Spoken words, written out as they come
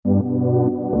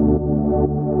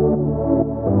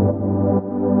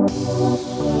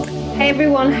Hey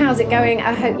everyone, how's it going?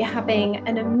 I hope you're having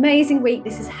an amazing week.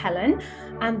 This is Helen,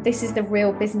 and this is the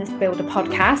Real Business Builder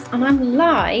podcast, and I'm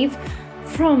live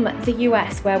from the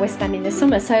US where we're spending the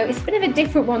summer. So it's a bit of a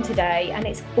different one today, and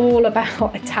it's all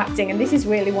about adapting. And this is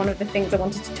really one of the things I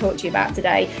wanted to talk to you about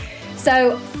today.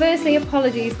 So firstly,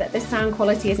 apologies that the sound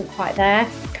quality isn't quite there.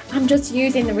 I'm just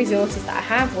using the resources that I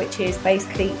have, which is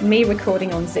basically me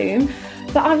recording on Zoom.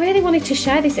 But I really wanted to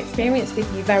share this experience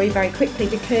with you very, very quickly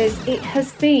because it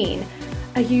has been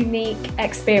a unique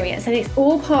experience, and it's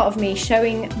all part of me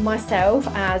showing myself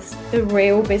as the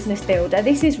real business builder.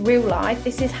 This is real life.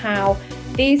 This is how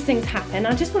these things happen.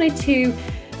 I just wanted to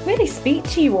really speak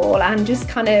to you all and just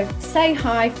kind of say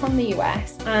hi from the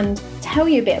US and tell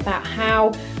you a bit about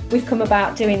how we've come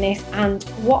about doing this and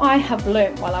what I have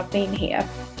learned while I've been here.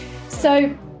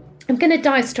 So I'm going to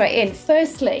dive straight in.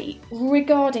 Firstly,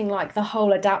 regarding like the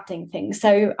whole adapting thing.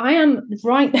 So I am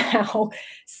right now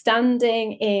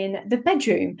standing in the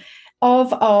bedroom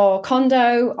of our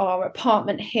condo, our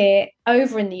apartment here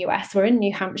over in the US. We're in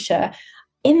New Hampshire,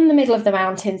 in the middle of the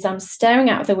mountains. I'm staring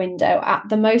out of the window at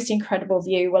the most incredible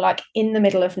view. We're like in the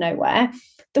middle of nowhere.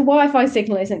 The Wi-Fi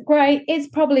signal isn't great. It's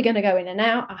probably going to go in and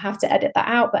out. I'll have to edit that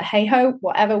out, but hey ho,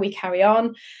 whatever, we carry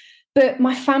on. But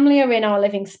my family are in our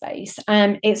living space.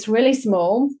 It's really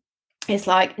small. It's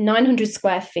like 900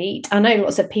 square feet. I know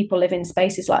lots of people live in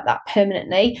spaces like that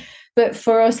permanently, but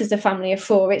for us as a family of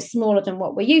four, it's smaller than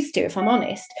what we're used to, if I'm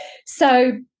honest.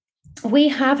 So we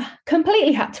have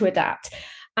completely had to adapt.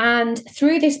 And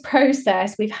through this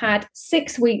process, we've had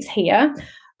 6 weeks here.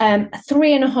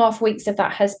 3.5 weeks of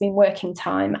that has been working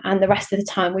time, and the rest of the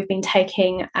time we've been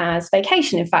taking as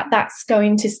vacation. In fact, that's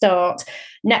going to start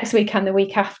next week and the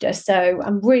week after. So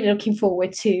I'm really looking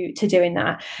forward to doing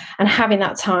that and having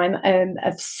that time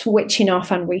of switching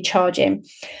off and recharging.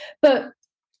 But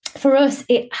for us,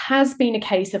 it has been a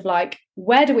case of like,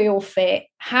 where do we all fit?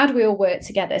 How do we all work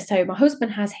together? So my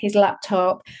husband has his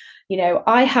laptop.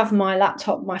 I have my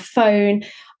laptop, my phone.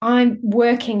 I'm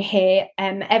working here,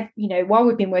 while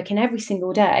we've been working every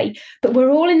single day, but we're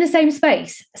all in the same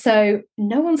space. So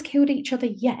no one's killed each other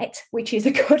yet, which is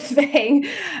a good thing.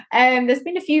 There's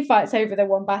been a few fights over the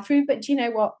one bathroom, but do you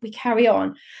know what? We carry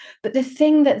on. But the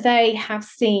thing that they have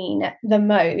seen the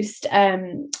most,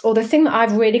 or the thing that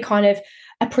I've really kind of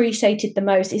appreciated the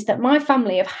most, is that my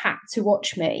family have had to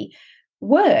watch me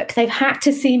work. They've had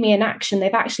to see me in action.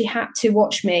 They've actually had to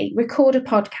watch me record a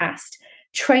podcast,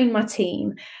 train my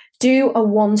team, do a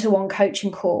one-to-one coaching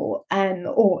call,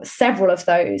 or several of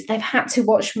those. They've had to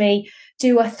watch me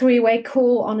do a 3-way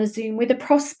call on a Zoom with a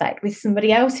prospect with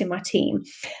somebody else in my team.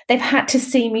 They've had to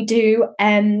see me do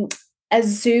a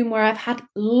Zoom where I've had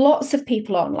lots of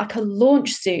people on, like a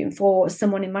launch Zoom for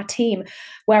someone in my team,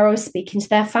 where I was speaking to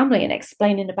their family and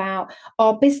explaining about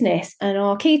our business and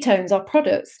our ketones, our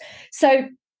products. So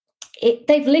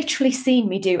they've literally seen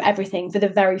me do everything for the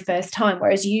very first time,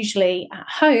 whereas usually at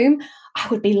home, I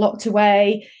would be locked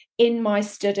away in my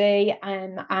study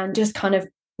and just kind of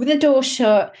with the door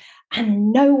shut,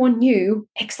 and no one knew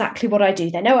exactly what I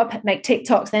do. They know I make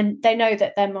TikToks, then they know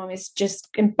that their mom is just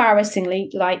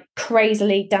embarrassingly, like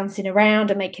crazily dancing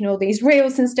around and making all these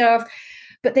reels and stuff,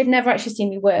 but they've never actually seen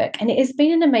me work. And it has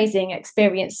been an amazing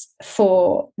experience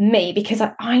for me because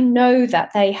I know that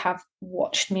they have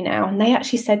watched me now. And they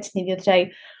actually said to me the other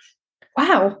day,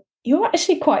 wow, you're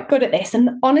actually quite good at this. And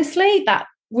honestly, that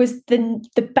was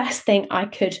the best thing I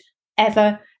could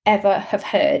ever have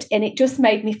heard. And it just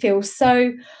made me feel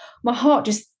so, my heart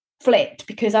just flipped,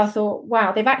 because I thought,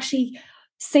 wow, they've actually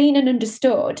seen and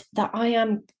understood that I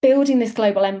am building this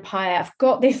global empire. I've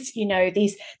got this,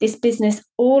 this business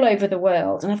all over the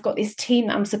world. And I've got this team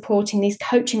that I'm supporting, these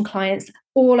coaching clients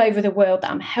all over the world that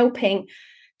I'm helping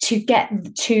to get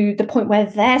to the point where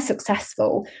they're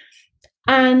successful.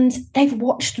 And they've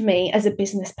watched me as a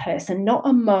business person, not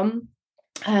a mum.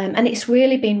 And it's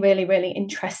really been really, really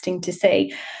interesting to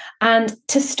see. And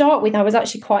to start with, I was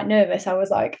actually quite nervous. I was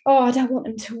like, oh, I don't want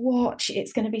them to watch.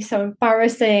 It's going to be so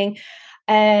embarrassing.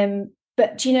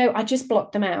 But, I just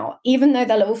blocked them out. Even though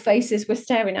their little faces were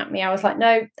staring at me, I was like,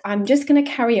 no, I'm just going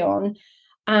to carry on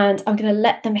and I'm going to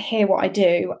let them hear what I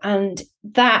do. And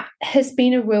that has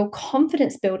been a real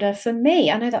confidence builder for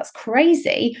me. I know that's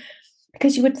crazy,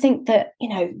 because you would think that,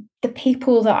 the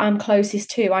people that I'm closest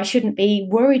to, I shouldn't be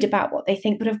worried about what they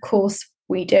think. But of course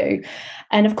we do.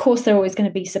 And of course, they're always going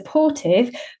to be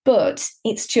supportive, but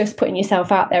it's just putting yourself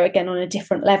out there again on a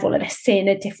different level and seeing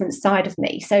a different side of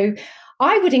me. So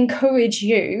I would encourage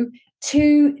you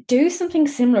to do something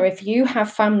similar if you have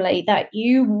family that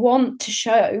you want to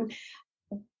show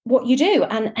what you do,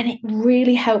 and it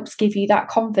really helps give you that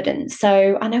confidence.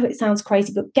 So I know it sounds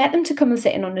crazy, but get them to come and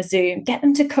sit in on a Zoom, get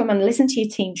them to come and listen to your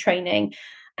team training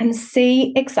and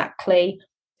see exactly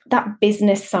that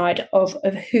business side of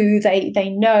who they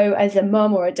know as a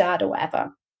mum or a dad or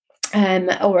whatever,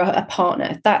 or a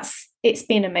partner. It's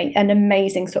been an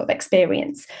amazing sort of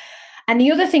experience. And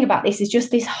the other thing about this is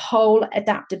just this whole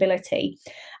adaptability.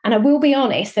 And I will be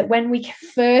honest that when we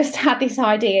first had this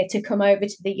idea to come over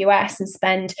to the US and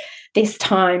spend this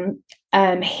time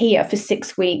here for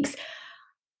 6 weeks,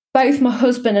 both my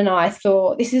husband and I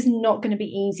thought this is not going to be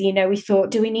easy. You know, we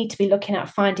thought, do we need to be looking at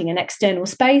finding an external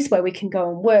space where we can go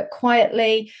and work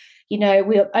quietly? You know,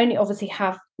 we'll only obviously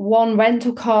have one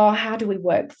rental car. How do we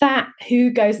work that?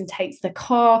 Who goes and takes the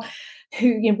car?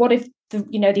 What if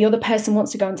the other person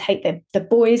wants to go and take the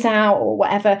boys out or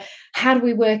whatever? How do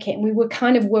we work it? And we were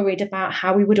kind of worried about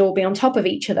how we would all be on top of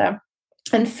each other.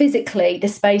 And physically, the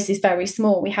space is very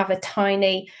small. We have a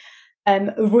tiny,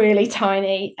 really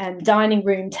tiny dining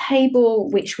room table,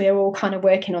 which we're all kind of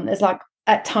working on. There's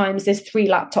at times there's 3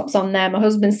 laptops on there. My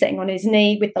husband's sitting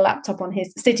with the laptop on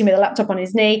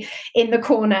his knee in the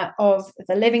corner of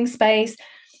the living space.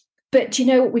 But do you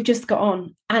know what? We've just got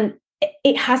on, and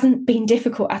it hasn't been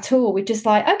difficult at all. We're just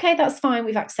like, okay, that's fine.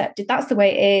 We've accepted. That's the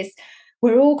way it is.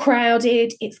 We're all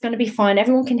crowded. It's going to be fine.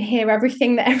 Everyone can hear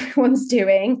everything that everyone's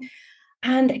doing.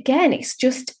 And again, it's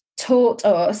just taught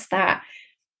us that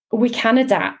we can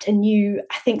adapt. And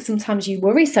I think sometimes you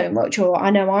worry so much, or I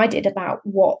know I did, about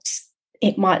what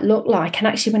it might look like. And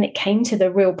actually, when it came to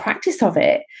the real practice of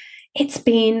it, it's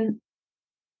been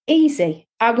easy.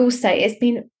 I will say it's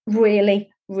been really,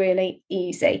 really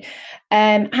easy.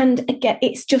 And again,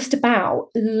 it's just about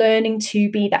learning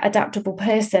to be that adaptable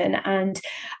person. And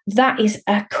that is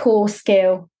a core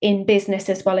skill in business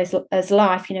as well as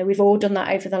life. You know, we've all done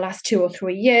that over the last 2 or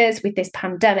 3 years with this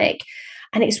pandemic.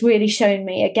 And it's really shown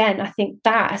me, again, I think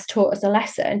that has taught us a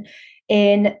lesson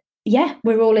in,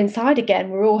 we're all inside again.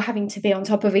 We're all having to be on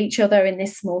top of each other in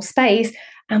this small space,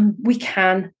 and we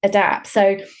can adapt.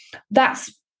 So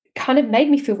that's kind of made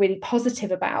me feel really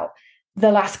positive about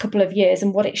the last couple of years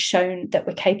and what it's shown that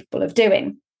we're capable of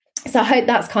doing. So I hope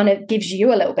that's kind of gives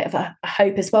you a little bit of a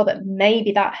hope as well, that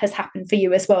maybe that has happened for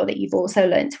you as well, that you've also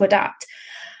learned to adapt.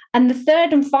 And the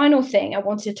third and final thing I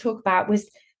wanted to talk about was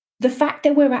the fact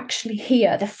that we're actually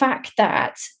here, the fact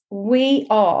that we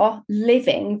are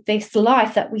living this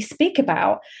life that we speak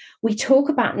about. We talk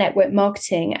about network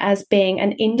marketing as being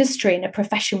an industry and a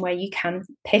profession where you can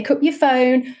pick up your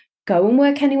phone, go and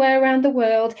work anywhere around the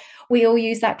world. We all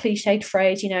use that cliched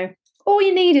phrase, all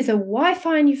you need is a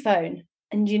Wi-Fi on your phone.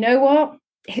 And you know what?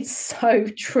 It's so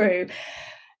true.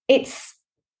 It's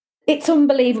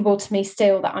unbelievable to me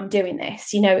still that I'm doing this.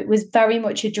 It was very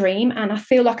much a dream, and I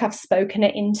feel like I've spoken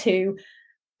it into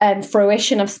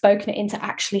fruition. I've spoken it into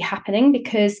actually happening,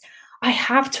 because I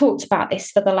have talked about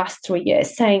this for the last 3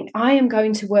 years, saying I am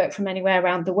going to work from anywhere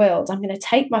around the world. I'm going to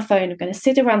take my phone. I'm going to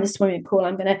sit around the swimming pool.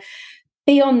 I'm going to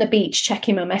be on the beach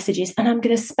checking my messages, and I'm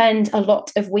going to spend a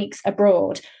lot of weeks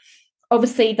abroad.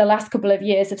 Obviously, the last couple of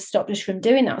years have stopped us from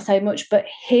doing that so much, but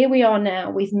here we are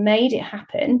now. We've made it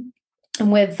happen,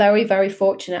 and we're very, very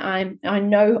fortunate. I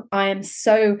know I am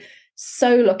so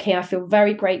lucky. I feel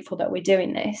very grateful that we're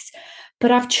doing this.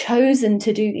 But I've chosen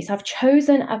to do this. I've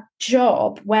chosen a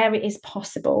job where it is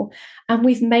possible, and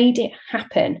we've made it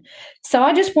happen. So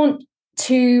I just want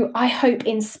to, I hope,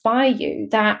 inspire you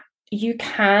that you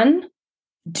can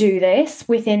do this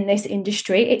within this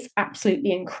industry. It's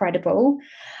absolutely incredible.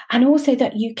 And also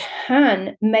that you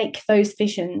can make those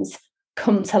visions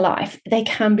come to life. They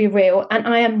can be real. And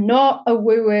I am not a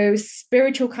woo-woo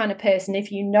spiritual kind of person.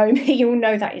 If you know me, you'll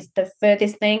know that is the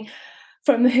furthest thing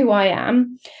from who I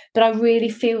am. But I really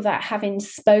feel that, having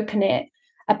spoken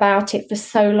about it for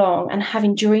so long and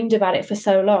having dreamed about it for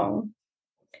so long,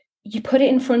 you put it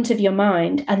in front of your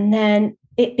mind, and then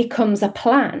it becomes a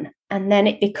plan. And then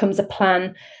it becomes a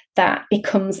plan that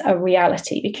becomes a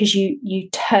reality, because you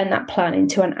turn that plan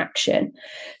into an action.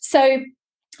 So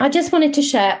I just wanted to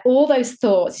share all those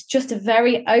thoughts, just a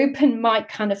very open mic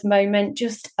kind of moment,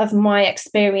 just of my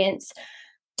experience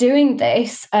doing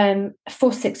this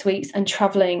for 6 weeks and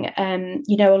traveling, a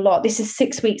lot. This is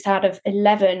 6 weeks out of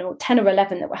 11 or 10 or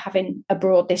 11 that we're having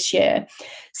abroad this year.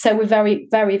 So we're very,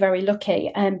 very, very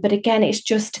lucky. But again, it's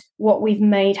just what we've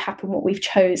made happen, what we've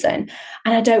chosen.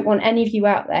 And I don't want any of you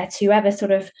out there to ever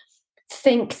sort of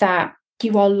think that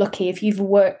you are lucky if you've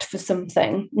worked for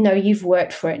something. No, you've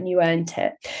worked for it and you earned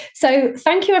it. So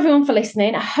thank you everyone for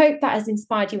listening. I hope that has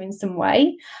inspired you in some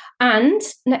way. And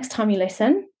next time you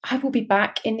listen, I will be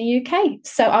back in the UK.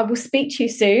 So I will speak to you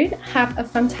soon. Have a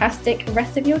fantastic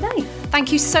rest of your day.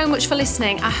 Thank you so much for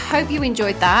listening. I hope you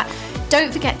enjoyed that.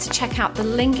 Don't forget to check out the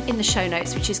link in the show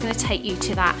notes, which is going to take you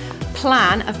to that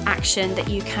plan of action that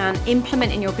you can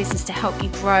implement in your business to help you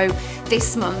grow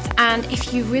this month. And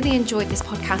if you really enjoyed this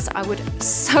podcast, I would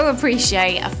so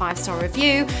appreciate a 5-star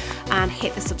review and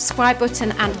hit the subscribe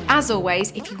button. And as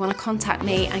always, if you want to contact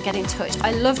me and get in touch,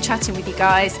 I love chatting with you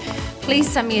guys. Please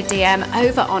send me a DM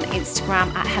over on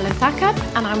Instagram at Helen Thacker,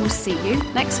 and I will see you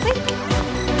next week.